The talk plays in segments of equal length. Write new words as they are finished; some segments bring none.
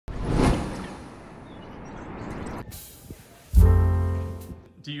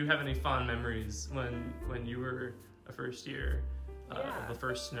Do you have any fond memories when you were a first year, of the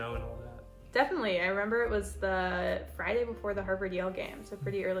first snow and all that? Definitely. I remember it was the Friday before the Harvard-Yale game, so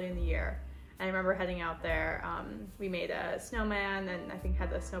pretty early in the year. And I remember heading out there. We made a snowman and I think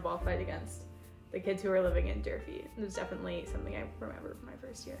had a snowball fight against the kids who were living in Durfee. It was definitely something I remember from my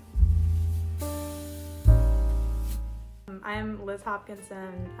first year. I'm Liz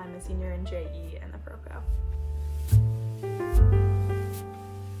Hopkinson. I'm a senior in JE and the ProCo.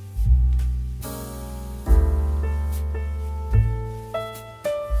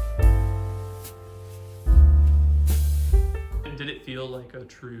 Did it feel like a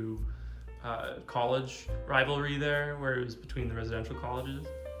true college rivalry there, where it was between the residential colleges?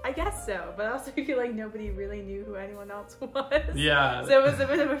 I guess so, but I also feel like nobody really knew who anyone else was. Yeah. So it was a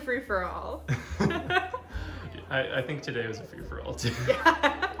bit of a free-for-all. I think today was a free-for-all too.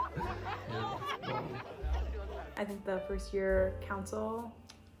 Yeah. I think the first year council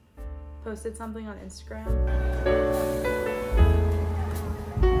posted something on Instagram.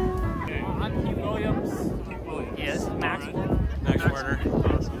 I'm Hugh Williams. Yeah, this is Max Warner. Max Warner.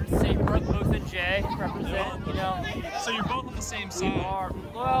 Awesome. St. Brooke, Booth, and Jay represent, you know. So you're both on the same side?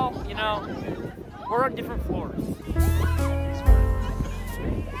 Well, you know, we're on different floors.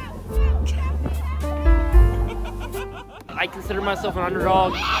 I consider myself an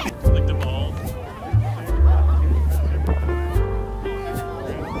underdog. Like the ball.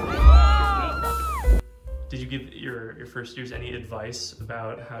 Did you give your first years any advice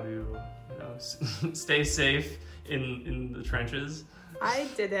about how to stay safe in the trenches? I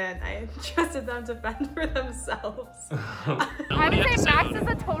didn't. I trusted them to fend for themselves. I would say Max is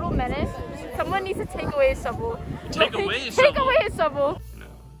a total menace. Someone needs to take away his shovel. Take away his shovel? Take away his shovel. No.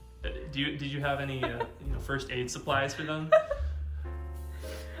 Did you have any first aid supplies for them?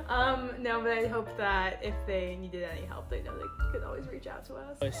 No, but I hope that if they needed any help, they know they could always reach out to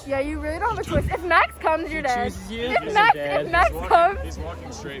us. Yeah, you really don't have a choice. If Max comes, you're dead. You? If Max comes. He's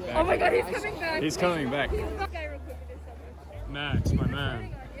walking straight back. Oh my god, he's coming back. He's coming back. Max, my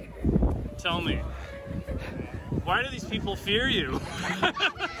man. Tell me, why do these people fear you?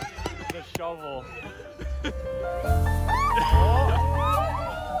 The shovel.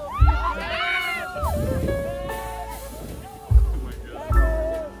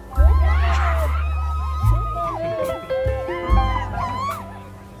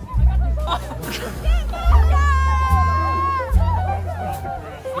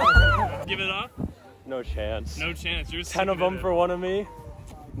 Give it up? No chance. No chance. You're 10 of them for one of me.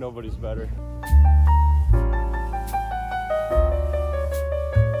 Nobody's better.